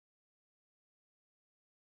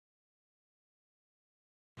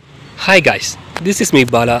Hi guys, this is me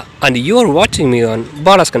Bala and you are watching me on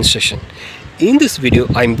Bala's Construction. In this video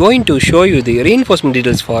I am going to show you the reinforcement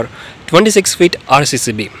details for 26 feet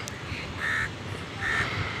RCC beam.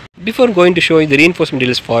 Before going to show you the reinforcement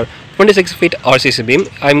details for 26 feet RCC beam,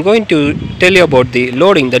 I am going to tell you about the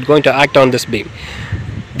loading that is going to act on this beam.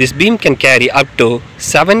 This beam can carry up to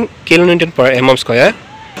 7 kN per mm square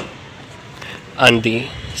and the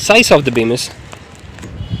size of the beam is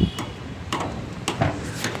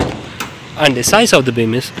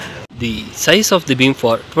the size of the beam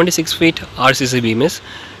for 26 feet RCC beam is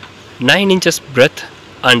 9 inches breadth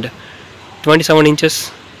and 27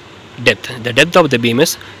 inches depth. The depth of the beam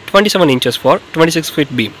is 27 inches for 26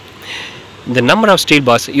 feet beam. The number of steel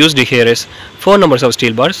bars used here is 4 numbers of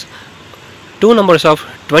steel bars, 2 numbers of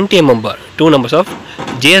 20 mm bar, 2 numbers of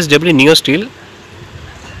JSW Neo Steel,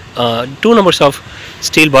 2 numbers of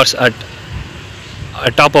steel bars at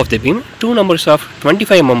top of the beam, 2 numbers of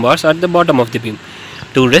 25 mm bars at the bottom of the beam.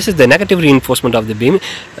 To resist the negative reinforcement of the beam,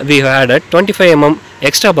 we have added 25 mm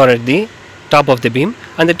extra bar at the top of the beam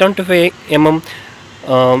and the 25 mm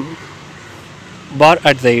bar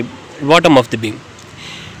at the bottom of the beam.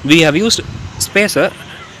 We have used spacer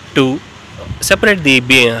to separate the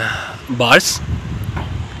bars.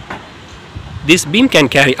 This beam can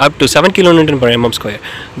carry up to 7 kN per mm square.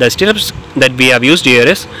 The stirrups that we have used here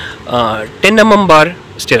is 10 mm bar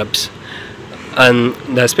stirrups, and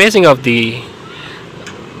the spacing of the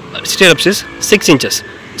stirrups is 6 inches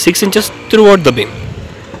throughout the beam.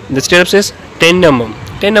 The stirrups is 10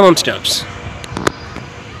 mm stirrups.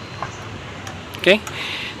 Okay,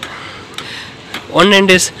 one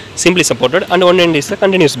end is simply supported and one end is a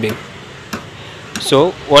continuous beam.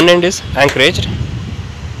 So one end is anchoraged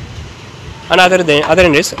and other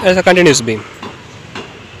end is as a continuous beam.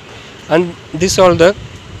 And this is all the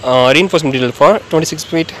reinforcement detail for 26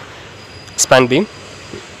 feet span beam.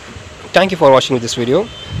 Thank you for watching this video.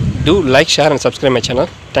 Do like, share and subscribe my channel.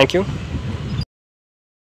 Thank you.